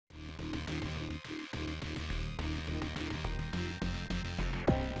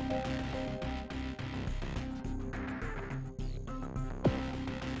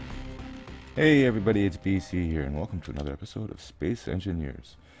Hey everybody, it's BC here, and welcome to another episode of Space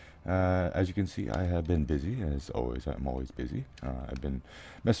Engineers. As you can see, I have been busy, as always. I'm always busy. I've been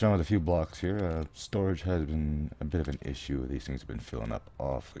messing around with a few blocks here. Storage has been a bit of an issue. These things have been filling up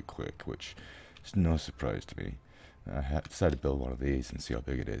awfully quick, which is no surprise to me. Decided to build one of these and see how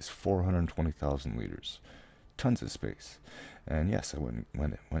big it is. 420,000 liters. Tons of space. And yes, I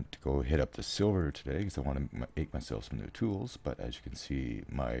went to go hit up the silver today because I want to make myself some new tools. But as you can see,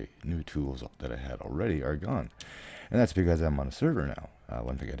 my new tools that I had already are gone, and that's because I'm on a server now.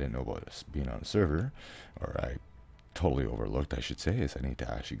 One thing I didn't know about us being on a server, or I totally overlooked, I should say, is I need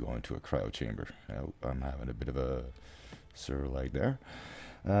to actually go into a cryo chamber. I'm having a bit of a server lag there.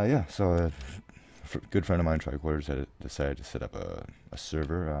 Yeah, so a good friend of mine, Tricorders, had decided to set up a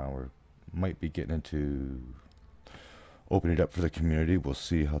server. We might be getting into open it up for the community. We'll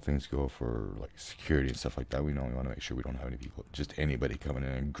see how things go for like security and stuff like that. We want to make sure we don't have any people, just anybody coming in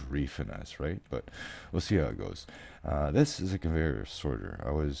and griefing us, right? But we'll see how it goes. This is a conveyor sorter.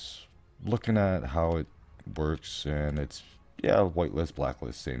 I was looking at how it works, and it's whitelist,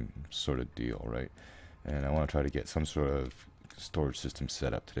 blacklist, same sort of deal, right? And I want to try to get some sort of storage system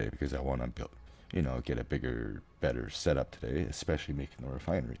set up today because I want to build, get a bigger, better setup today, especially making the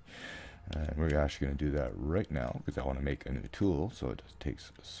refinery. We're actually going to do that right now because I want to make a new tool so it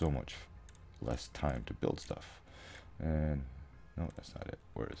takes so much less time to build stuff. And no, that's not it.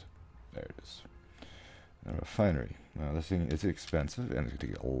 Where is it? There it is. A refinery. Now this thing is expensive and it's going to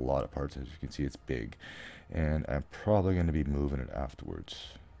take a lot of parts. As you can see, it's big, and I'm probably going to be moving it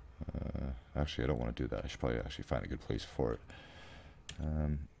afterwards. Actually, I don't want to do that. I should probably actually find a good place for it.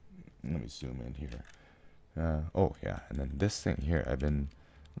 Let me zoom in here. Oh yeah, and then this thing here, I've been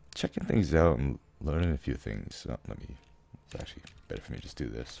checking things out and learning a few things. It's actually better for me to just do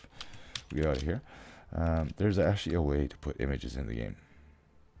this. We get out of here. There's actually a way to put images in the game.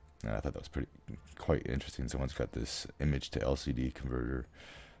 And I thought that was quite interesting. Someone's got this image to LCD converter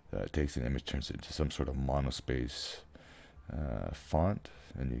that takes an image, turns it into some sort of monospace font,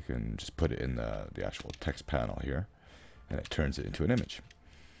 and you can just put it in the actual text panel here, and it turns it into an image.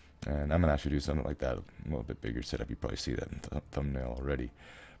 And I'm going to actually do something like that, a little bit bigger setup. You probably see that in the thumbnail already.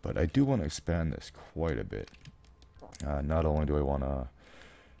 But I do want to expand this quite a bit. Not only do I want to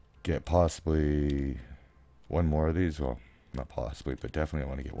get possibly one more of these, well, not possibly, but definitely I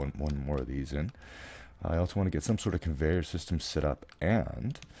want to get one more of these in. I also want to get some sort of conveyor system set up,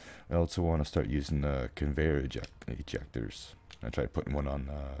 and I also want to start using the conveyor ejectors. I tried putting one on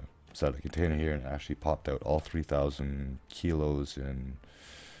the side of the container here, and it actually popped out all 3,000 kilos in,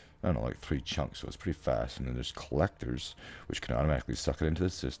 I don't know, like 3 chunks, so it's pretty fast. And then there's collectors, which can automatically suck it into the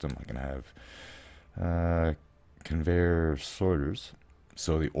system. I can have conveyor sorters,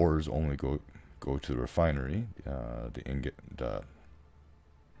 so the ores only go to the refinery. The ingot,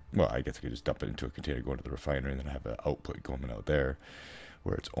 well, I guess I could just dump it into a container, go into the refinery, and then have an output going out there,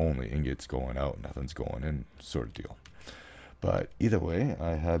 where it's only ingots going out, nothing's going in, sort of deal. But either way,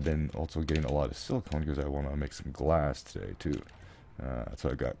 I have been also getting a lot of silicone because I want to make some glass today too. So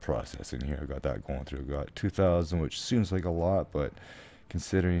I got processing here. I got that going through. I got 2,000, which seems like a lot, but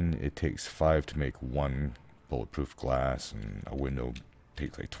considering it takes 5 to make one bulletproof glass, and a window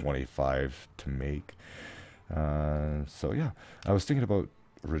takes like 25 to make. So yeah, I was thinking about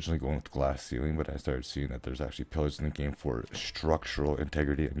originally going with glass ceiling, but I started seeing that there's actually pillars in the game for structural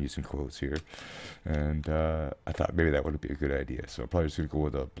integrity. I'm using quotes here, and I thought maybe that would be a good idea. So I'm probably just gonna go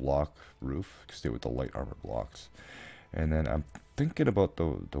with a block roof, stay with the light armor blocks. And then I'm thinking about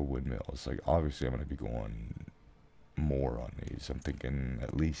the windmills. Like, obviously I'm going to be going more on these. I'm thinking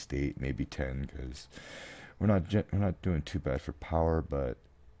at least 8, maybe 10, because we're not doing too bad for power, but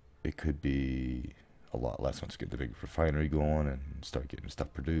it could be a lot less once we get the big refinery going and start getting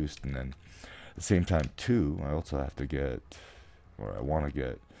stuff produced. And then at the same time too, I also have to get, or I want to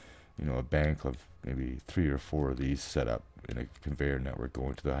get, a bank of maybe 3 or 4 of these set up in a conveyor network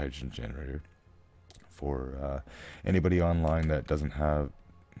going to the hydrogen generator. For anybody online that doesn't have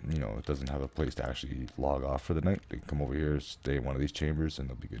a place to actually log off for the night, they can come over here, stay in one of these chambers, and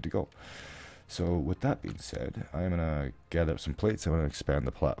they'll be good to go. So with that being said, I'm gonna gather up some plates. I'm gonna expand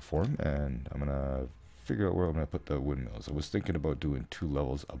the platform, and I'm gonna figure out where I'm gonna put the windmills. I was thinking about doing 2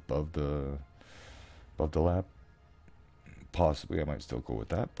 levels above the lab. Possibly I might still go with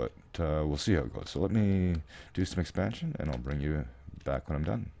that, but we'll see how it goes. So let me do some expansion, and I'll bring you back when I'm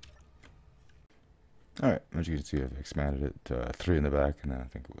done. Alright, as you can see, I've expanded it to 3 in the back, and I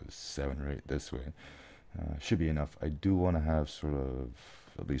think it was 7 or 8 this way. Should be enough. I do want to have sort of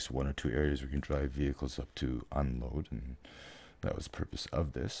at least 1 or 2 areas where you can drive vehicles up to unload, and that was the purpose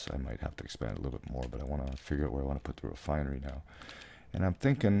of this. I might have to expand a little bit more, but I want to figure out where I want to put the refinery now. And I'm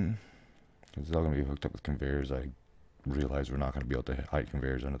thinking because it's all going to be hooked up with conveyors. I realize we're not going to be able to hide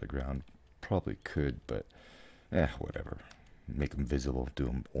conveyors under the ground. Probably could, but whatever. Make them visible, do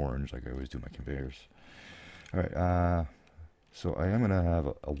them orange like I always do my conveyors. Alright, so I am going to have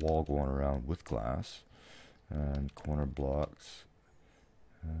a wall going around with glass and corner blocks.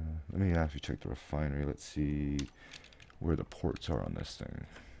 Let me actually check the refinery. Let's see where the ports are on this thing.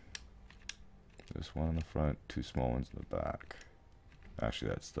 There's one in the front, 2 small ones in the back. Actually,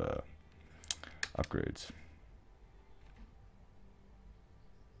 that's the upgrades.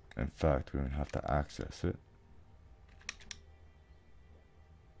 In fact, we don't have to access it.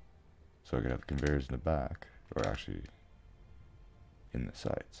 So I could have conveyors in the back, or actually in the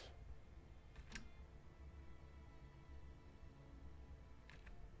sides.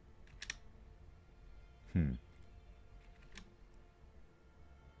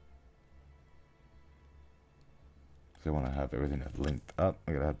 So I want to have everything linked up.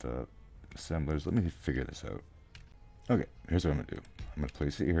 I gotta have the assemblers. Let me figure this out. Okay, here's what I'm gonna do. I'm gonna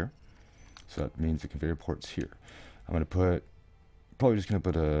place it here. So that means the conveyor port's here. I'm gonna put, probably just gonna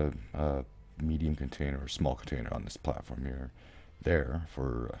put a medium container or small container on this platform here, there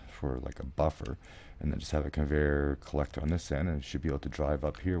for like a buffer, and then just have a conveyor collect on this end, and it should be able to drive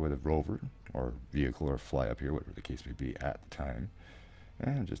up here with a rover or vehicle or fly up here, whatever the case may be at the time,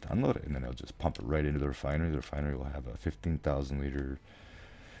 and just unload it, and then it'll just pump it right into the refinery. The refinery will have a 15,000 liter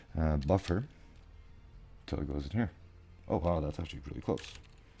buffer until it goes in here. Oh wow, that's actually really close.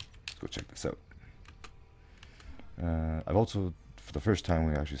 Let's go check this out. I've also, for the first time,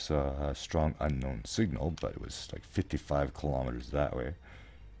 we actually saw a strong unknown signal, but it was like 55 kilometers that way.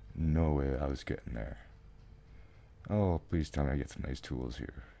 No way I was getting there. Oh, please tell me I get some nice tools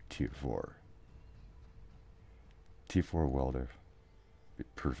here. T4 welder. Be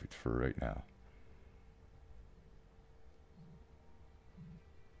perfect for right now.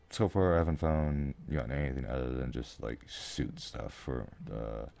 So far I haven't found anything other than just like suit stuff for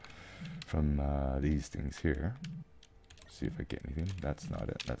from these things here. See if I get anything. That's not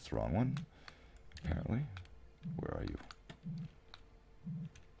it. That's the wrong one, apparently. Where are you?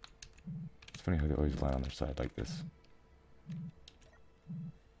 It's funny how they always lie on their side like this.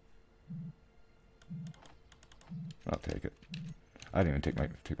 I'll take it. I didn't even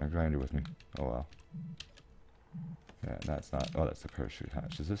take my grinder with me. Oh well. Yeah, that's not. Oh, that's the parachute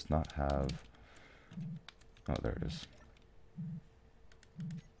hatch. Does this not have? Oh, there it is.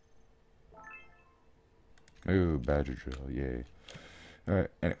 Ooh, badger drill. Yay. All right.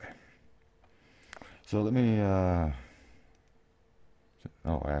 Anyway. So let me. Oh,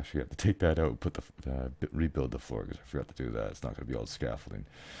 I actually have to take that out. Put the rebuild the floor because I forgot to do that. It's not going to be all scaffolding.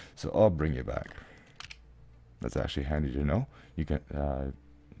 So I'll bring you back. That's actually handy to know. You can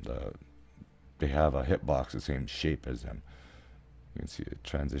they have a hitbox the same shape as them. You can see a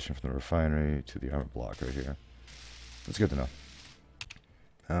transition from the refinery to the armor block right here. That's good to know.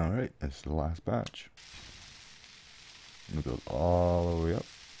 Alright, this is the last batch. I'm gonna build all the way up.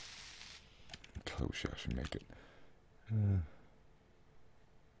 Close, I should make it.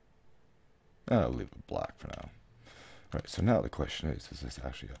 I'll leave it black for now. Right, so now the question is this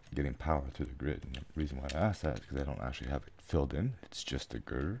actually getting power through the grid? And the reason why I asked that is because I don't actually have it filled in. It's just a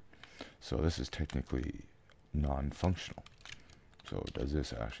girder. So this is technically non-functional. So does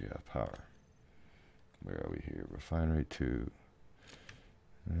this actually have power? Where are we here? Refinery 2.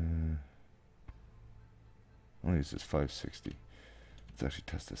 Only uses 560. Let's actually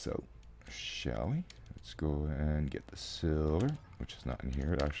test this out, shall we? Let's go and get the silver, which is not in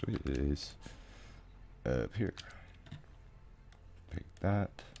here actually. It is up here. Take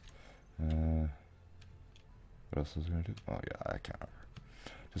that. What else was I going to do? Oh yeah, I can't remember.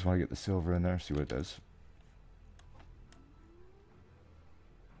 Just want to get the silver in there, see what it does.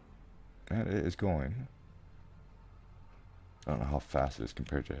 And it is going. I don't know how fast it is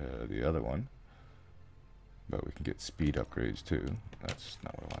compared to the other one. But we can get speed upgrades too. That's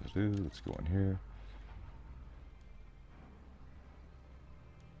not what I want to do. Let's go in here.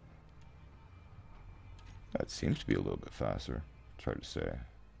 That seems to be a little bit faster. It's hard to say.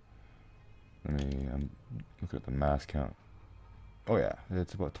 I'm looking at the mass count. Oh yeah,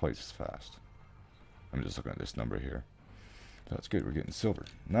 it's about twice as fast. I'm just looking at this number here. So that's good, we're getting silver.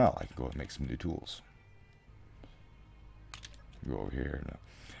 Now I can go and make some new tools. Go over here. And,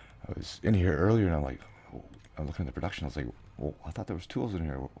 I was in here earlier and I'm like, oh, I'm looking at the production. I was like, well, I thought there was tools in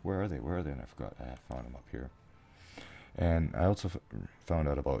here. Where are they? Where are they? And I forgot I found them up here. And I also found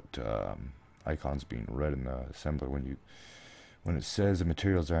out about icons being red in the assembler. When it says the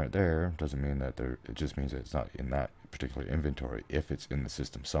materials aren't there, doesn't mean that they're. It just means that it's not in that particular inventory. If it's in the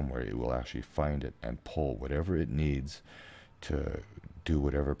system somewhere, it will actually find it and pull whatever it needs to do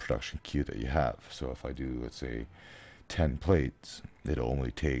whatever production queue that you have. So if I do, let's say, 10 plates, it'll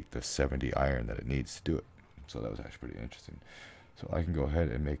only take the 70 iron that it needs to do it. So that was actually pretty interesting. So I can go ahead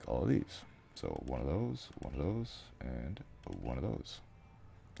and make all of these. So one of those, and one of those.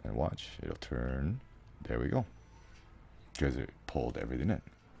 And watch, it'll turn. There we go. Because it pulled everything in.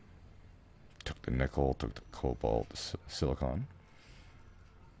 Took the nickel, took the cobalt, the silicon.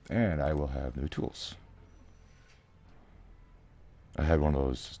 And I will have new tools. I had one of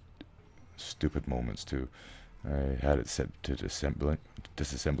those stupid moments too. I had it set to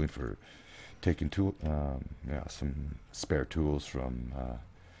disassembling for taking some spare tools from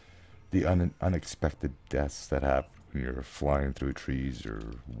the unexpected deaths that happen when you're flying through trees or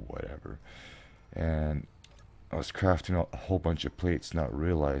whatever. And I was crafting a whole bunch of plates, not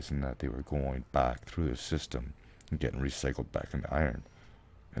realizing that they were going back through the system and getting recycled back into iron.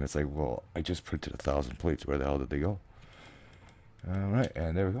 And it's like, well, I just printed 1,000 plates. Where the hell did they go? Alright,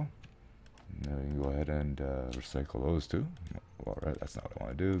 and there we go. Now we can go ahead and recycle those too. Alright, that's not what I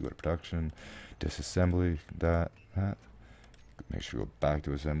want to do. Go to production, disassembly, that. Make sure to go back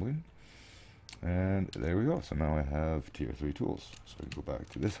to assembling. And there we go. So now I have tier 3 tools. So I can go back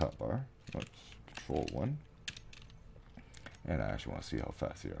to this hotbar. Oops, control 1. And I actually want to see how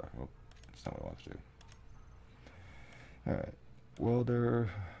fast they are. Oh, that's not what I want to do. Alright. Welder,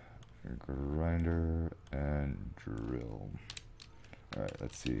 grinder, and drill. Alright,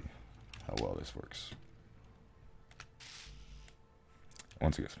 let's see how well this works.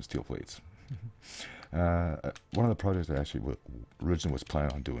 Once I get some steel plates. One of the projects I actually originally was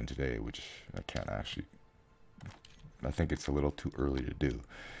planning on doing today, which I can't actually, I think it's a little too early to do,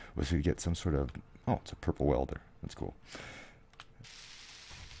 was to get some sort of, oh, it's a purple welder. That's cool.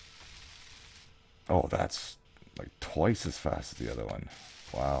 Oh, that's like twice as fast as the other one.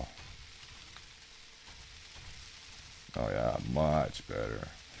 Wow. Oh yeah, much better.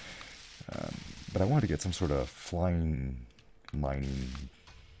 But I wanted to get some sort of flying mining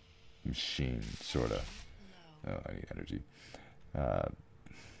machine, sort of. Oh, I need energy.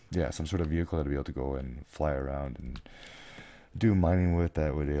 Yeah, some sort of vehicle that would be able to go and fly around and do mining with,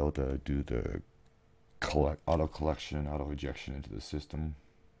 that would be able to do the auto collection, auto ejection into the system.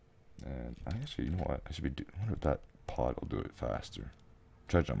 And I actually, you know what? I wonder if that pod will do it faster.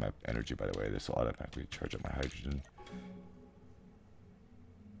 Charge on my energy, by the way. This will automatically charge up my hydrogen.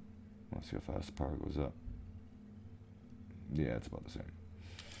 Let's see how fast the power goes up. Yeah, it's about the same.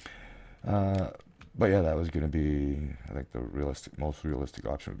 But yeah, that was going to be, I think the most realistic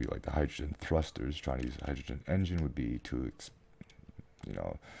option would be like the hydrogen thrusters. Trying to use a hydrogen engine would be too, it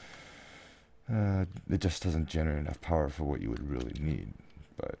just doesn't generate enough power for what you would really need.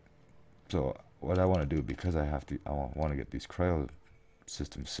 But so what I want to do, because I want to get these cryo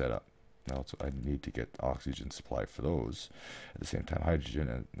systems set up. Now, so I need to get oxygen supply for those. At the same time, hydrogen,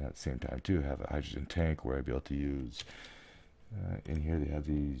 and at the same time too, have a hydrogen tank where I'd be able to use. In here, they have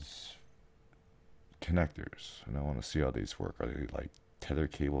these connectors, and I want to see how these work. Are they like tether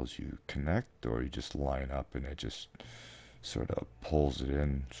cables you connect, or you just line up and it just sort of pulls it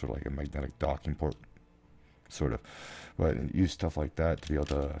in, sort of like a magnetic docking port, sort of. But use stuff like that to be able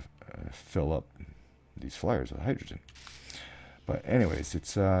to fill up these flyers with hydrogen. But anyways,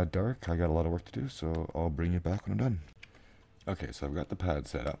 it's dark. I got a lot of work to do, so I'll bring you back when I'm done. Okay, so I've got the pad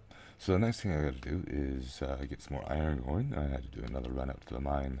set up. So the next thing I got to do is get some more iron going. I had to do another run out to the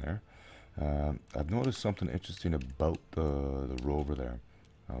mine there. I've noticed something interesting about the rover there.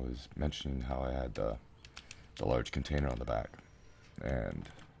 I was mentioning how I had the large container on the back, and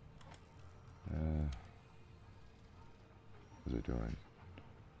what's it doing?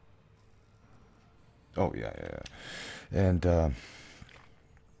 Oh yeah. And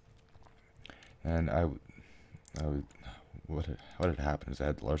what had happened is I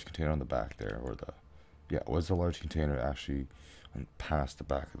had the large container on the back there, or it was the large container actually past the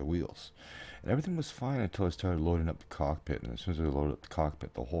back of the wheels, and everything was fine until I started loading up the cockpit. And as soon as I loaded up the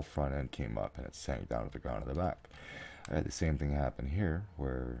cockpit, the whole front end came up and it sank down to the ground in the back. I had the same thing happen here,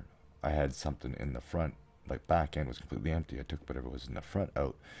 where I had something in the front, like back end was completely empty. I took whatever was in the front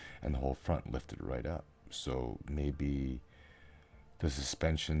out, and the whole front lifted right up. So maybe the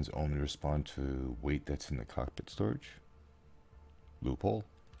suspensions only respond to weight that's in the cockpit storage. Loophole?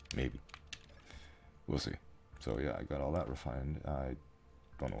 Maybe. We'll see. So yeah, I got all that refined. I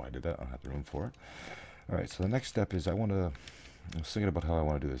don't know why I did that. I don't have the room for it. Alright, so the next step is I was thinking about how I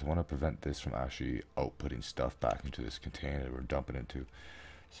want to do this. I want to prevent this from actually outputting stuff back into this container that we're dumping into.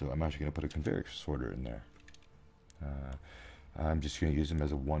 So I'm actually going to put a conveyor sorter in there. I'm just going to use them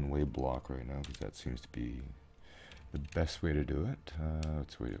as a one-way block right now, because that seems to be the best way to do it.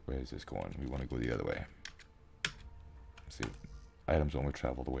 Which way is this going? We want to go the other way. See, items only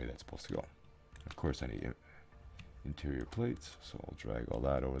travel the way that's supposed to go. Of course, I need interior plates, so I'll drag all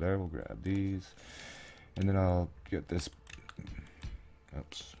that over there. We'll grab these, and then I'll get this.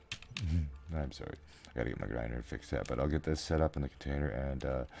 Oops, I'm sorry. I gotta get my grinder and fix that, but I'll get this set up in the container,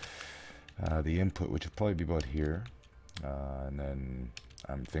 and the input, which will probably be about here, and then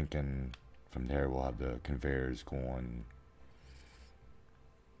I'm thinking from there we'll have the conveyors going.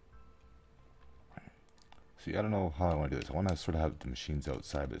 See, I don't know how I want to do this. I want to sort of have the machines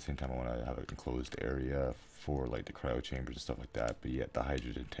outside, but at the same time I want to have an enclosed area for like the cryo chambers and stuff like that, but yet the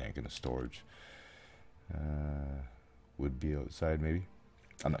hydrogen tank and the storage would be outside maybe.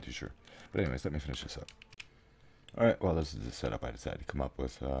 I'm not too sure. But anyways, let me finish this up. Alright, well, this is the setup I decided to come up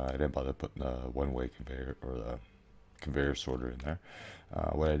with. I didn't bother putting the one-way conveyor or the conveyor sorter in there.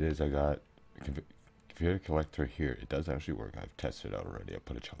 What I did is I got a conveyor collector here. It does actually work. I've tested it out already. I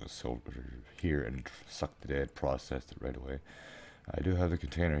put a chunk of silver here and sucked it in, processed it right away. I do have the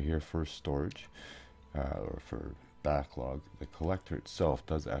container here for storage or for backlog. The collector itself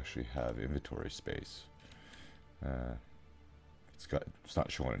does actually have inventory space. It's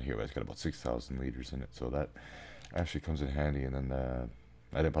not showing in here, but it's got about 6,000 liters in it, so that actually comes in handy. And then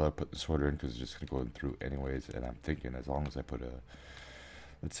I didn't bother putting the sorter in because it's just going to go through anyways. And I'm thinking as long as I put a,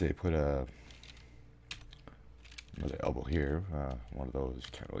 let's say, another elbow here, one of those,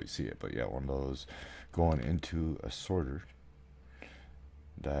 you can't really see it, but yeah, one of those going into a sorter,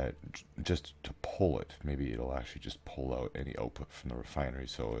 that just to pull it, maybe it'll actually just pull out any output from the refinery,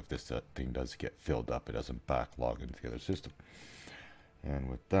 so if this thing does get filled up, it doesn't backlog into the other system. And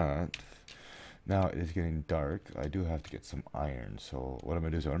with that, now it is getting dark. I do have to get some iron, so what I'm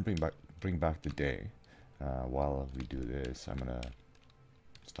gonna do is I'm gonna bring back the day. While we do this, I'm gonna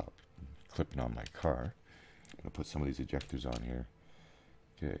stop clipping on my car. I'm gonna put some of these ejectors on here.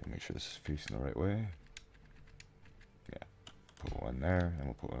 Okay, make sure this is facing the right way. Yeah, put one there, and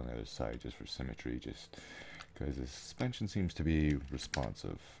we'll put one on the other side just for symmetry, just because the suspension seems to be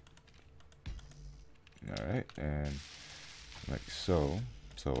responsive. Alright, and like so.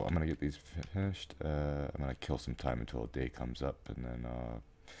 So I'm gonna get these finished. I'm gonna kill some time until day comes up, and then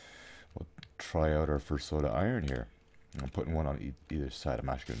we'll try out our first load of iron here. I'm putting one on either side. I'm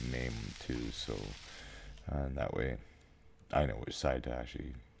actually gonna name them too, so and that way I know which side to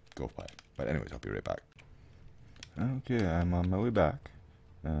actually go by. But anyways, I'll be right back. Okay, I'm on my way back.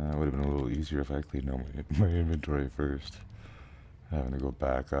 It would have been a little easier if I cleaned out my inventory first. Having to go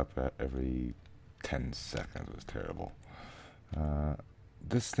back up at every 10 seconds was terrible.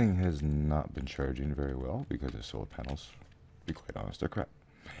 This thing has not been charging very well because the solar panels, to be quite honest, they're crap.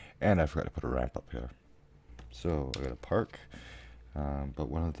 And I forgot to put a ramp up here. So I gotta park. But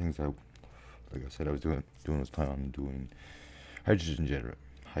one of the things like I said, I was was planning on doing hydrogen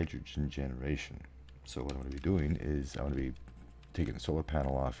generation. So what I'm gonna be doing is I'm gonna be taking the solar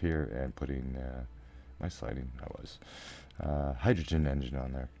panel off here and putting hydrogen engine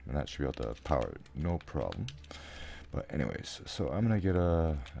on there, and that should be able to power it, no problem. But anyways, so I'm gonna get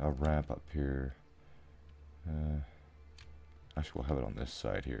a ramp up here. Actually, we'll have it on this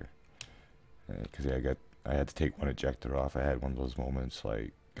side here, because I had to take one ejector off. I had one of those moments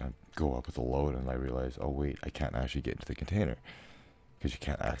like I go up with a load and I realize, oh wait, I can't actually get into the container because you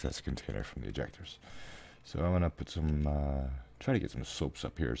can't access the container from the ejectors. So I'm gonna put some, try to get some soaps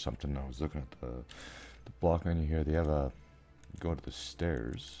up here or something. I was looking at the block menu here. They have go to the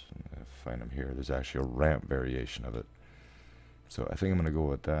stairs. I'm gonna find them here. There's actually a ramp variation of it. So I think I'm gonna go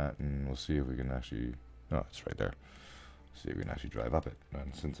with that, and we'll see if we can actually. Oh, it's right there. See if we can actually drive up it.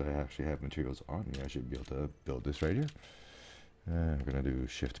 And since I actually have materials on me, I should be able to build this right here. And we're gonna do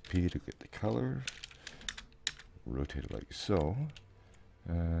Shift P to get the color. Rotate it like so.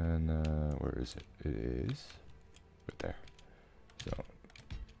 And where is it? It is right there. So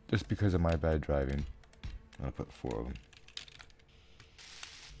just because of my bad driving, I'm gonna put 4 of them.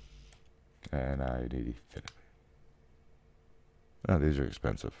 And I need to fit it. Oh, these are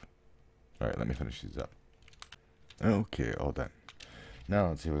expensive. Alright, let me finish these up. Okay, all done. Now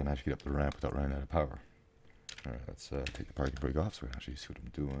let's see if we can actually get up the ramp without running out of power. Alright, let's take the parking brake off so we can actually see what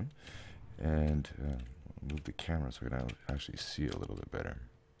I'm doing. And move the camera so we can actually see a little bit better.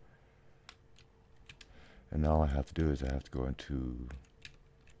 And now all I have to do is I have to go into...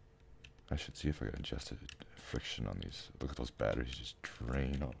 I should see if I can adjust the friction on these. Look at those batteries just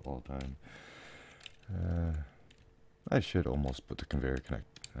drain all the time. I should almost put the conveyor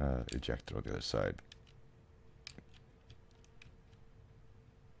ejector on the other side.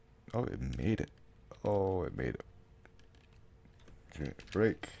 Oh, it made it. Oh, it made it. Okay,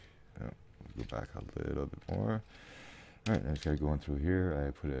 brake. Oh, go back a little bit more. Alright, I just gotta go in through here.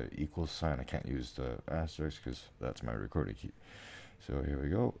 I put an equal sign. I can't use the asterisk because that's my recording key. So here we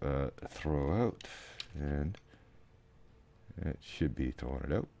go, throw out, and it should be throwing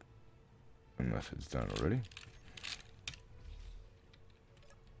it out, unless it's done already.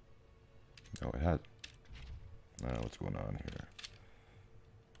 No, it has. I don't know what's going on here.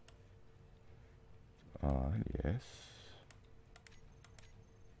 On, yes.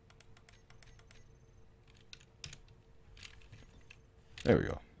 There we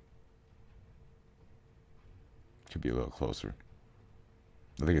go. Could be a little closer.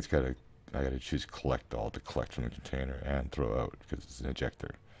 I think it's I gotta choose collect all to collect from the container and throw out because it's an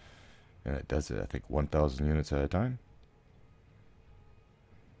ejector. And it does it, I think, 1,000 units at a time.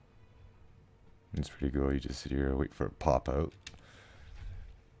 It's pretty cool. You just sit here and wait for it to pop out.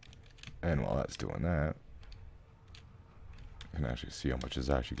 And while that's doing that, you can actually see how much is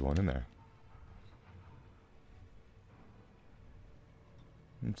actually going in there.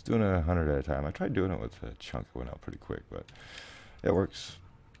 It's doing 100 at a time. I tried doing it with a chunk. It went out pretty quick, but it works.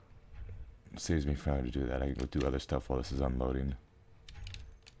 It saves me from having to do that. I can go do other stuff while this is unloading.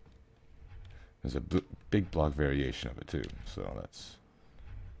 There's a big block variation of it too, so that's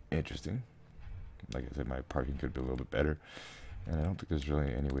interesting. Like I said, my parking could be a little bit better, and I don't think there's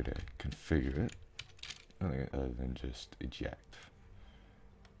really any way to configure it other than just eject.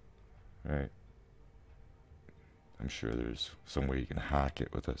 Right? I'm sure there's some way you can hack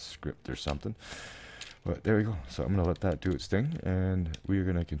it with a script or something. But there we go. So I'm going to let that do its thing, and we're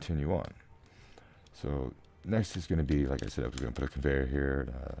going to continue on. So next is going to be, like I said, I was going to put a conveyor here,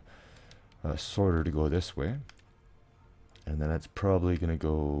 and a sorter to go this way. And then that's probably going to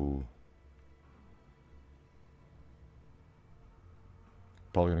go...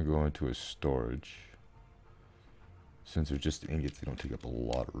 into a storage. Since they're just ingots, they don't take up a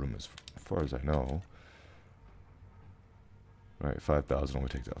lot of room as far as I know. Right, 5,000 only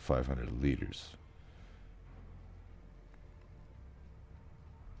takes out 500 liters.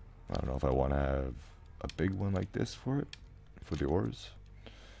 I don't know if I want to have a big one like this for it, for the ores.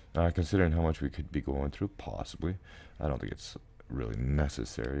 Considering how much we could be going through, possibly. I don't think it's really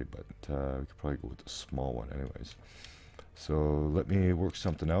necessary, but we could probably go with the small one anyways. So let me work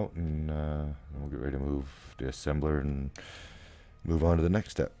something out, and we'll get ready to move the assembler and move on to the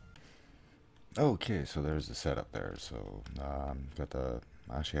next step. Okay, so there's the setup there. So I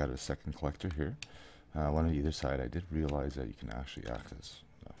actually added a second collector here, one on either side. I did realize that you can actually access.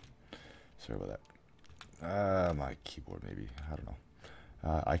 Sorry about that. My keyboard maybe. I don't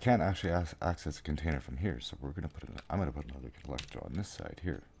know. I can't actually access a container from here, so we're gonna I'm gonna put another collector on this side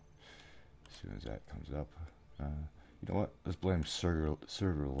here. As soon as that comes up, you know what? Let's blame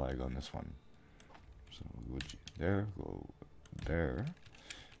server lag on this one. So we'll go there, go there.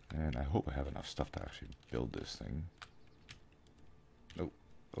 And I hope I have enough stuff to actually build this thing.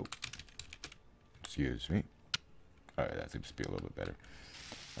 Oh, excuse me. Alright, that seems to be a little bit better.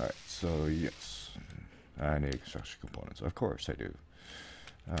 Alright, so yes, I need construction components. Of course I do.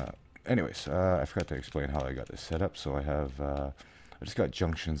 Anyways, I forgot to explain how I got this set up. So I have, I just got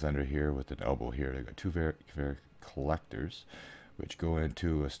junctions under here with an elbow here. I got two collectors, which go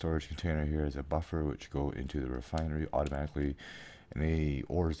into a storage container here as a buffer, which go into the refinery automatically. And the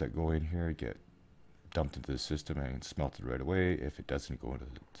ores that go in here get dumped into the system and smelted right away. If it doesn't go into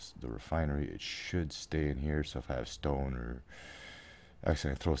the refinery, it should stay in here. So if I have stone, or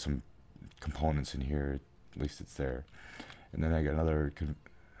actually I throw some components in here, at least it's there. And then I got another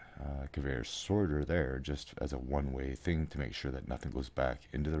conveyor sorter there, just as a one-way thing to make sure that nothing goes back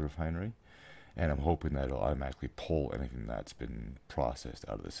into the refinery. And I'm hoping that it'll automatically pull anything that's been processed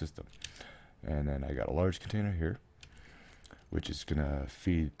out of the system. And then I got a large container here, which is going to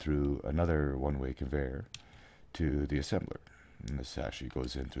feed through another one-way conveyor to the assembler. And this actually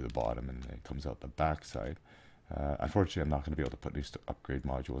goes in through the bottom and it comes out the back side. Unfortunately, I'm not going to be able to put these upgrade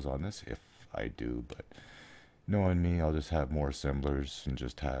modules on this. If I do, but knowing me, I'll just have more assemblers and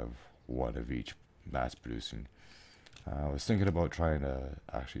just have one of each mass producing. I was thinking about trying to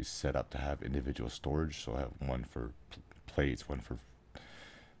actually set up to have individual storage, so I have one for plates, one for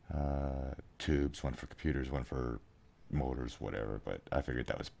tubes, one for computers, one for motors, whatever, but I figured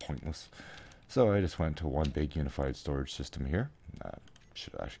that was pointless. So I just went to one big unified storage system here.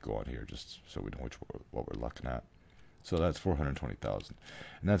 Should actually go on here just so we know what we're looking at. So that's 420,000,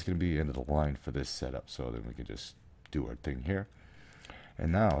 and that's going to be the end of the line for this setup. So then we can just do our thing here.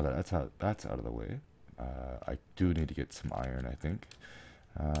 And now that that's out of the way, I do need to get some iron. I think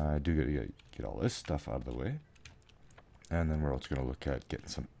I do get all this stuff out of the way, and then we're also going to look at getting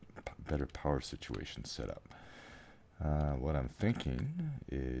some better power situations set up. What I'm thinking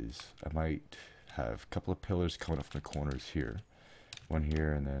is I might have a couple of pillars coming up from the corners here. One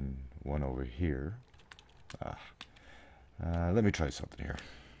here and then one over here. Let me try something here.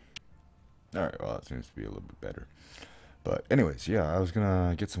 Alright, well, that seems to be a little bit better. But anyways, yeah, I was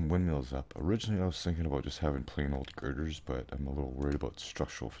gonna get some windmills up. Originally, I was thinking about just having plain old girders, but I'm a little worried about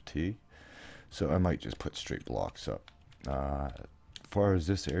structural fatigue. So I might just put straight blocks up. As far as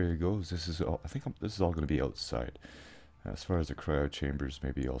this area goes, this is all, this is all going to be outside. As far as the cryo chambers,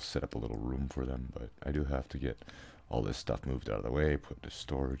 maybe I'll set up a little room for them, but I do have to get all this stuff moved out of the way, put into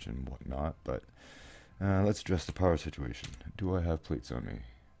storage and whatnot. But let's address the power situation. Do I have plates on me?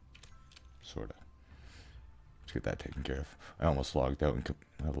 Sorta. Let's get that taken care of. I almost logged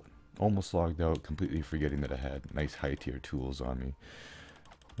out completely forgetting that I had nice high tier tools on me.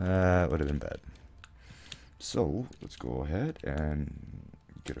 That would have been bad. So let's go ahead and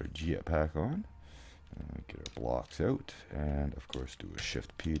get our jetpack on, get our blocks out, and of course do a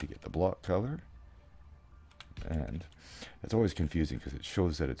Shift P to get the block color. And it's always confusing because it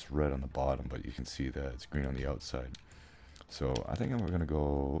shows that it's red on the bottom, but you can see that it's green on the outside. So I think we're gonna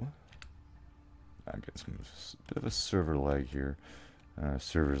go. I'm getting some bit of a server lag here.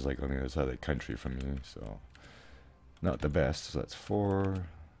 Server's like on the other side of the country from me, so not the best. So that's 4,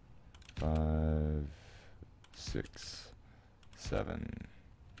 5, 6, 7.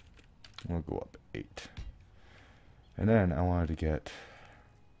 We'll go up 8. And then I wanted to get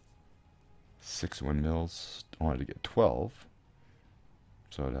 6 windmills. I wanted to get 12.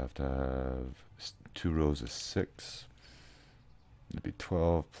 So I'd have to have 2 rows of 6. It'd be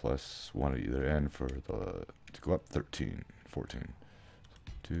 12 plus 1 at either end for the to go up 13, 14.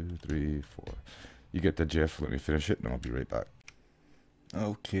 2, 3, 4. You get the GIF. Let me finish it and I'll be right back.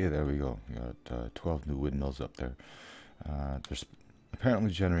 Okay, there we go. We got 12 new windmills up there. They're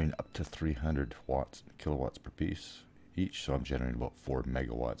apparently generating up to 300 kilowatts per piece each, so I'm generating about 4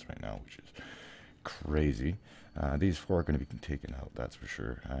 megawatts right now, which is crazy. These 4 are going to be taken out, that's for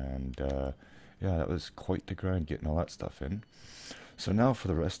sure. And yeah, that was quite the grind getting all that stuff in. So now for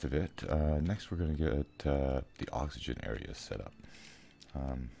the rest of it, next we're going to get the oxygen area set up.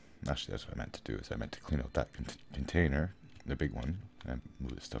 Actually, that's what I meant to do, is I meant to clean out that container, the big one, and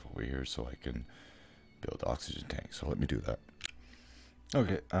move this stuff over here so I can build the oxygen tank. So let me do that.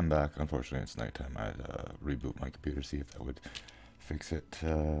 Okay, I'm back. Unfortunately, it's nighttime. I had to reboot my computer, see if that would fix it.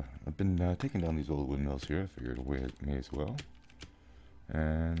 I've been taking down these old windmills here. I figured it may as well.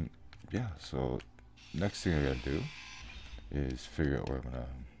 And yeah, so next thing I gotta do is figure out where I'm gonna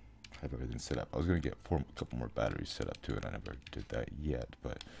have everything set up. I was gonna get a couple more batteries set up too, and I never did that yet.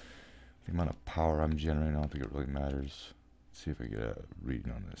 But the amount of power I'm generating, I don't think it really matters. Let's see if I get a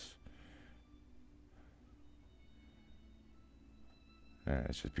reading on this. And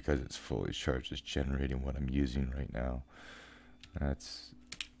it's just because it's fully charged, it's generating what I'm using right now. That's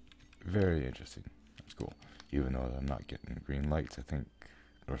very interesting. That's cool. Even though I'm not getting green lights, I think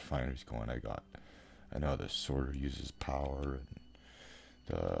the refinery's going. I know the sorter uses power, and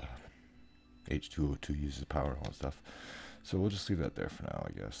the H2O2 uses power and all that stuff. So we'll just leave that there for now,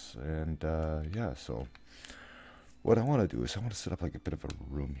 I guess. And yeah, so what I want to do is I want to set up like a bit of a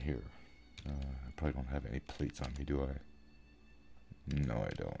room here. I probably don't have any plates on me, do I? No, I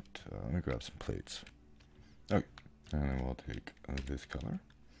don't. Let me grab some plates. Okay, and then we'll take this color.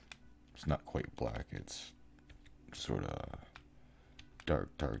 It's not quite black, it's sort of dark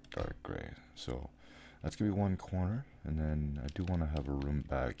gray. So that's gonna be one corner, and then I do want to have a room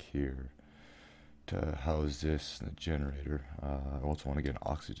back here to house this and the generator. I also want to get an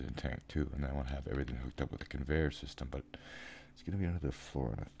oxygen tank too, and then I want to have everything hooked up with a conveyor system, but it's gonna be another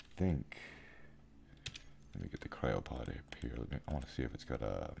floor, and I think, let me get the cryopod up here. I want to see if it's got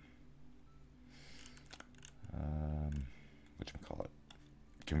a whatchamacallit,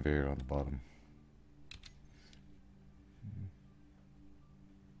 conveyor on the bottom.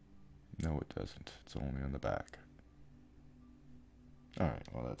 No, it doesn't. It's only on the back. Alright,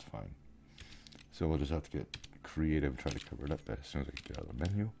 well that's fine. So we'll just have to get creative and try to cover it up as soon as I get out of the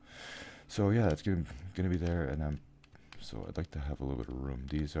menu. So yeah, it's gonna be there, and so I'd like to have a little bit of room.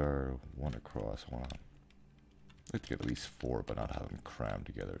 These are 1 across. I'd like to get at least 4, but not have them crammed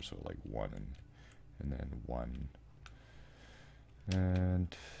together. So like 1 and then 1.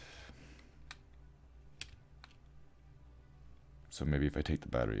 And so maybe if I take the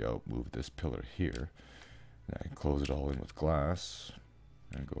battery out, move this pillar here, and I can close it all in with glass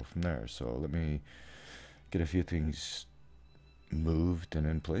and go from there. So let me get a few things moved and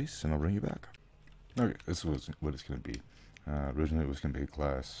in place, and I'll bring you back. Okay, this was what it's going to be. Originally it was going to be a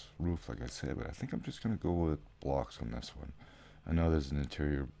glass roof, like I said, but I think I'm just going to go with blocks on this one. I know there's an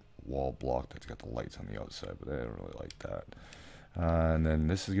interior wall block that's got the lights on the outside, but I don't really like that. And then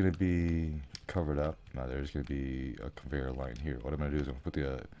this is going to be covered up. Now there's going to be a conveyor line here. What I'm going to do is I'm going to put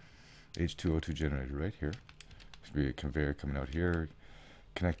the H2O2 generator right here. There's going to be a conveyor coming out here,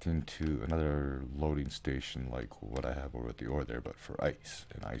 connecting to another loading station like what I have over at the ore there, but for ice,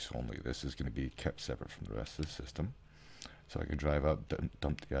 and ice only. This is going to be kept separate from the rest of the system. So I can drive up,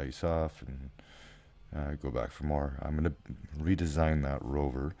 dump the ice off, and go back for more. I'm going to redesign that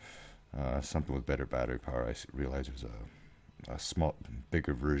rover, something with better battery power. I realized there's a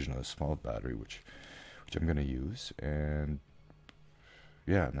bigger version of a small battery, which I'm going to use, and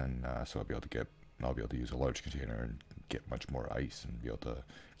yeah, and then so I'll be able to use a large container and get much more ice and be able to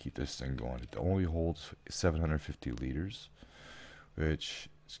keep this thing going. It only holds 750 liters, which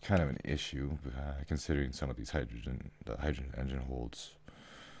is kind of an issue considering some of these the hydrogen engine holds,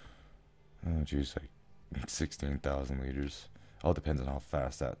 like 16,000 liters. All depends on how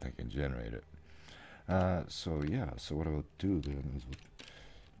fast that thing can generate it. So yeah, so what I will do then is we'll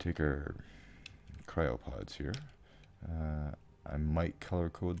take our cryopods here. I might color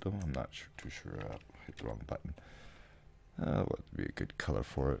code them. I'm not too sure. Hit the wrong button. What would be a good color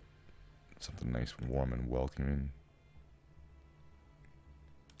for it? Something nice, warm, and welcoming.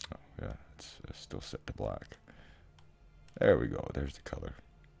 Oh yeah, it's still set to black. There we go. There's the color.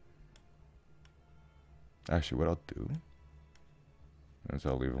 Actually, what I'll do is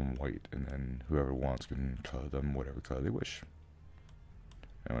I'll leave them white, and then whoever wants can color them whatever color they wish.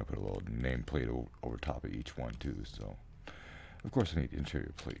 I'm going to put a little nameplate over top of each one too, so of course I need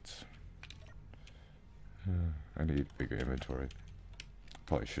interior plates. I need bigger inventory.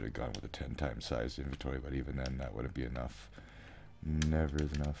 Probably should have gone with a 10 times size inventory, but even then that wouldn't be enough. Never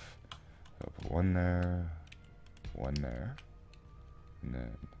is enough. I'll put one there, and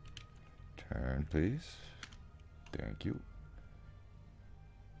then turn please. Thank you.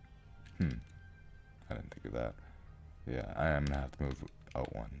 I didn't think of that. Yeah, I am going to have to move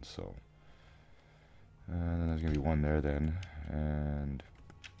out one, so. And then there's going to be one there then, and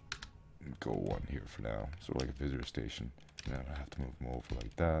go one here for now, sort of like a visitor station. And then I have to move them over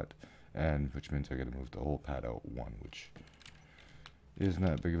like that, and which means I got to move the whole pad out one, which isn't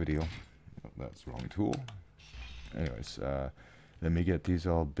that big of a deal. Oh, that's the wrong tool. Anyways, let me get these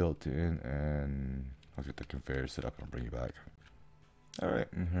all built in, and I'll get the conveyor set up and I'll bring you back.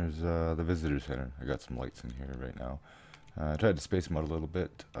 Alright, and here's the visitor center. I got some lights in here right now. I tried to space them out a little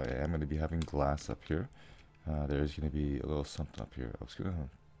bit. I am going to be having glass up here. There's going to be a little something up here. I was going to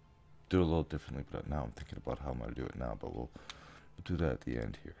do it a little differently, but now I'm thinking about how I'm going to do it now, but we'll do that at the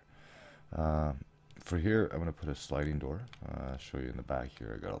end here. For here, I'm going to put a sliding door. I'll show you in the back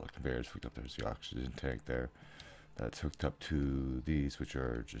here. I got all the conveyors hooked up. There's the oxygen tank there. That's hooked up to these, which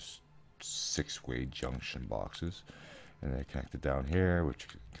are just 6-way junction boxes. And they're connected down here, which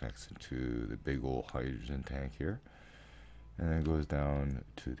connects into the big old hydrogen tank here. And then it goes down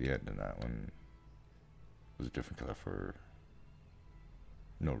to the end, and that one was a different color for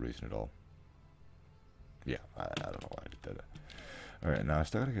no reason at all. Yeah, I don't know why I did that. Alright, now I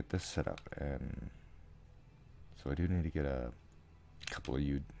still gotta get this set up, and so I do need to get a couple of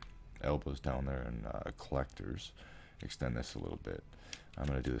elbows down there and collectors. Extend this a little bit. I'm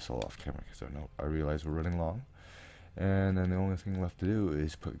gonna do this all off camera because I realize we're running long. And then the only thing left to do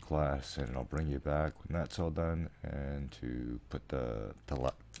is put glass in, and I'll bring you back when that's all done, and to put the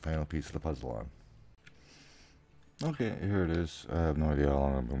final piece of the puzzle on. Okay, here it is. I have no idea how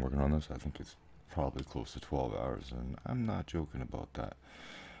long I've been working on this. I think it's probably close to 12 hours, and I'm not joking about that.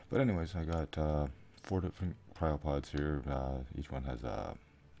 But anyways, I got 4 different cryopods here. Each one has a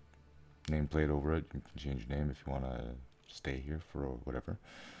nameplate over it. You can change your name if you want to stay here for whatever.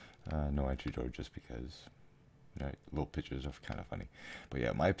 No entry door just because. Right, little pictures are kind of funny, but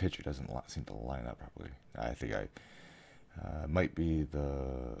yeah, my picture doesn't seem to line up properly. I think I might be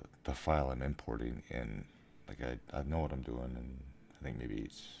the file I'm importing in. Like I know what I'm doing, and I think maybe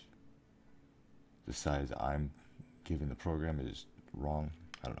it's the size I'm giving the program is wrong.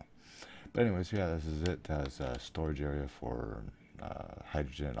 I don't know. But anyways, yeah, this is it. It has a storage area for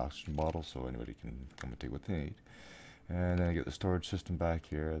hydrogen and oxygen bottles, so anybody can come and take what they need. And then I get the storage system back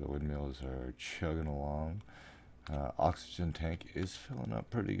here. The windmills are chugging along. Oxygen tank is filling up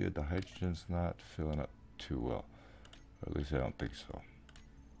pretty good. The hydrogen's not filling up too well, or at least I don't think so.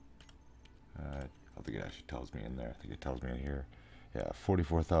 I don't think it actually tells me in there. I think it tells me in here. Yeah,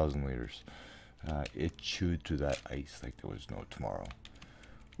 44,000 liters. It chewed through that ice like there was no tomorrow,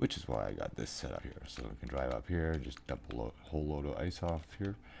 which is why I got this set up here, so we can drive up here and just dump a whole load of ice off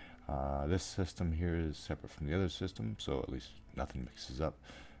here. This system here is separate from the other system, so at least nothing mixes up.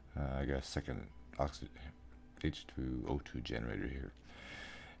 I got a second H2O2 generator here,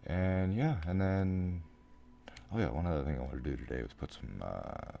 and yeah, and then oh yeah, one other thing I want to do today was put some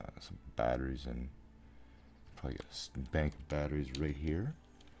batteries in. Probably get a bank of batteries right here.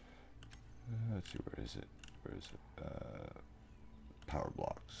 Let's see, where is it? Where is it? Power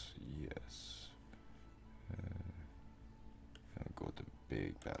blocks. Yes. I'll go with the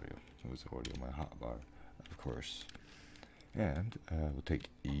big battery. It was already on my hotbar, of course. And we'll take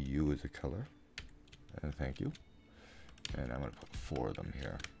EU as a color. Thank you. And I'm going to put 4 of them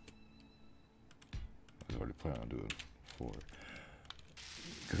here. I was already planning on doing 4.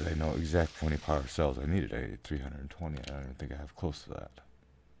 Because I know exactly how many power cells I needed. I need 320. I don't even think I have close to that.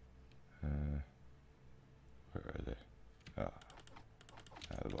 Where are they? Oh,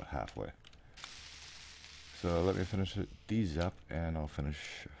 about halfway. So let me finish these up, and I'll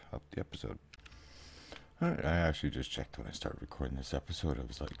finish up the episode. Alright, I actually just checked when I started recording this episode. It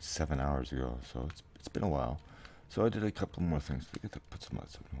was like 7 hours ago, so it's been a while. So I did a couple more things. I get to put some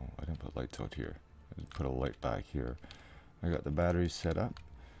lights. No, I didn't put lights out here. I just put a light back here. I got the batteries set up.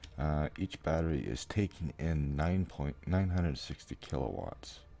 Each battery is taking in 960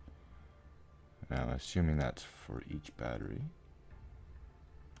 kilowatts. Now, assuming that's for each battery,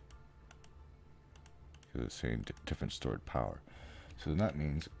 because it's saying different stored power. So that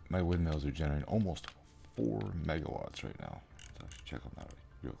means my windmills are generating almost 4 megawatts right now. So I should check on that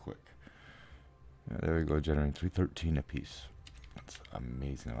real quick. Yeah, there we go, generating 313 a piece. That's an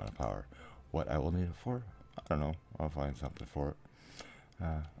amazing amount of power. What I will need it for? I don't know. I'll find something for it.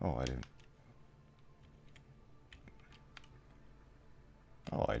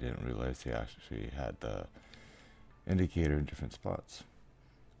 I didn't realize they actually had the indicator in different spots.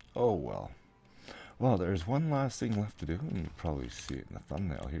 Oh well. Well, there's one last thing left to do, and you'll probably see it in the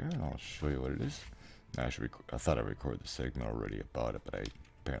thumbnail here, and I'll show you what it is. I thought I recorded the segment already about it, but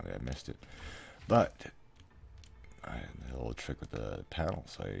apparently I missed it. But the little trick with the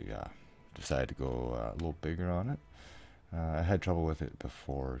panels, I decided to go a little bigger on it. I had trouble with it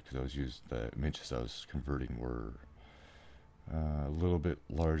before because the images I was converting were a little bit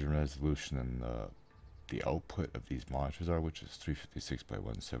larger in resolution than the output of these monitors are, which is 356 by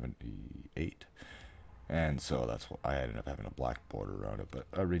 178. And so that's what I ended up having a black border around it, but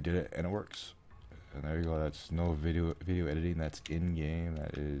I redid it and it works. And there you go. That's no video editing. That's in game.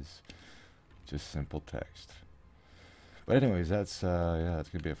 That is just simple text. But anyways, that's gonna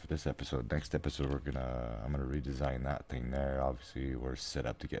be it for this episode. Next episode, I'm gonna redesign that thing there. Obviously, we're set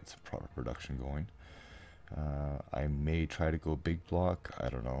up to get some proper production going. I may try to go big block. I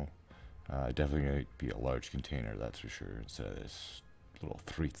don't know. Definitely gonna be a large container, that's for sure. Instead of this little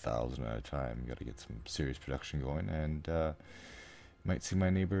 3,000 at a time, got to get some serious production going. And might see my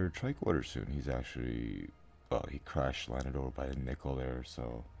neighbor tricorder soon. He's actually, well, he crash landed over by the nickel there,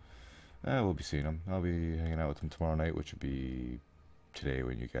 so we'll be seeing him. I'll be hanging out with him tomorrow night, which will be today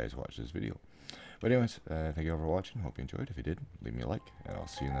when you guys watch this video. But anyways, thank you all for watching. Hope you enjoyed. If you did, leave me a like, and I'll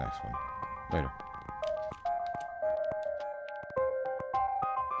see you in the next one. Later.